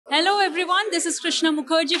Hello everyone, this is Krishna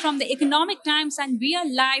Mukherjee from the Economic Times and we are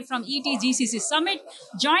live from ETGCC Summit.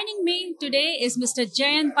 Joining me today is Mr.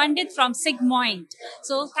 Jayant Pandit from Sigmoid.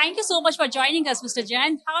 So thank you so much for joining us, Mr.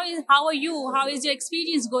 Jayant. How are you? How is your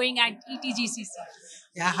experience going at ETGCC?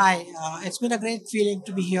 Yeah, hi. It's been a great feeling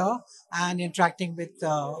to be here and interacting with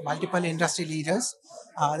multiple industry leaders.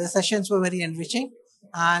 The sessions were very enriching,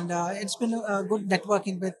 and it's been a good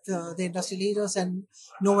networking with the industry leaders and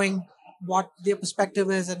knowing what their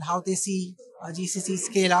perspective is and how they see GCC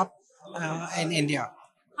scale up in India.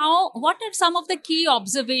 What are some of the key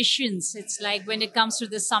observations? It's like when it comes to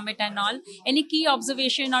the summit and all, any key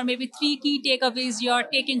observation or maybe three key takeaways you're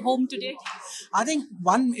taking home today? I think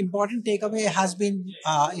one important takeaway has been,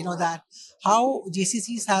 that how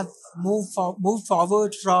GCCs have moved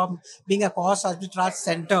forward from being a cost arbitrage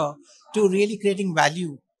center to really creating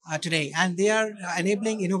value today, and they are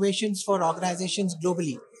enabling innovations for organizations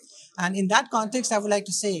globally. And in that context, I would like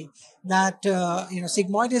to say that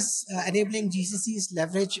Sigmoid is enabling GCCs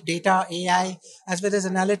leverage data, AI, as well as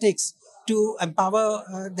analytics to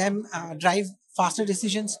empower them drive faster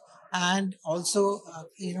decisions and also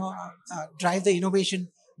drive the innovation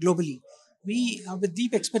globally. We, with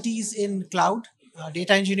deep expertise in cloud,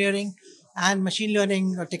 data engineering, and machine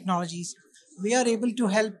learning technologies, we are able to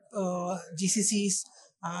help GCCs,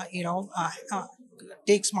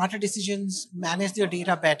 take smarter decisions, manage their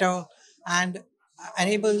data better, and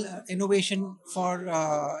enable innovation for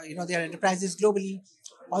their enterprises globally.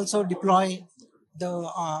 Also deploy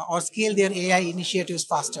or scale their AI initiatives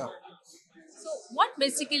faster. So, what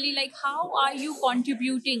basically, like, how are you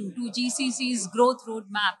contributing to GCC's growth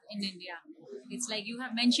roadmap in India? It's like you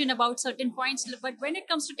have mentioned about certain points, but when it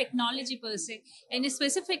comes to technology per se, any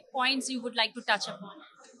specific points you would like to touch upon?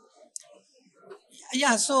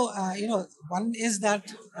 Yeah, so one is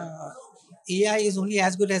that AI is only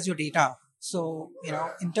as good as your data. So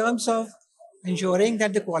in terms of ensuring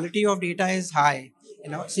that the quality of data is high,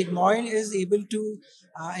 Sigmoil is able to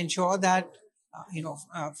ensure that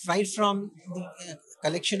right from the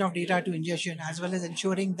collection of data to ingestion, as well as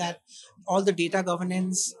ensuring that all the data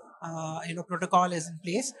governance protocol is in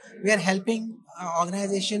place. We are helping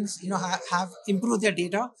organizations have improve their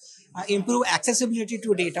data, improve accessibility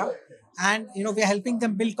to data, and we are helping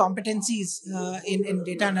them build competencies in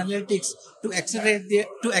data analytics to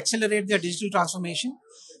accelerate their digital transformation.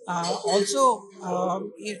 Also,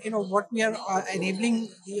 what we are enabling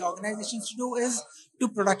the organizations to do is to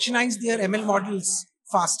productionize their ML models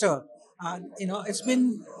faster. It's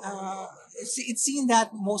been it's seen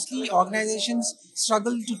that mostly organizations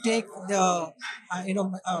struggle to take the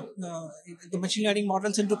machine learning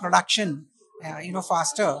models into production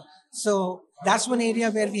faster. So that's one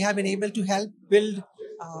area where we have been able to help build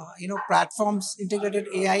platforms, integrated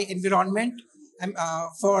AI environment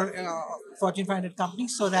for Fortune 500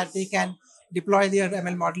 companies so that they can deploy their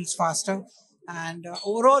ML models faster. And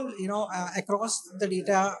overall, across the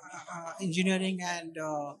data engineering and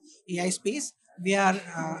AI space, we are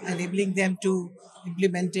enabling them to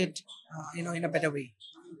implement it, in a better way.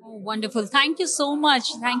 Oh, wonderful. Thank you so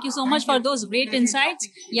much. Thank you so much for those great insights.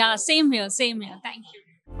 Yeah, same here. Same here. Thank you.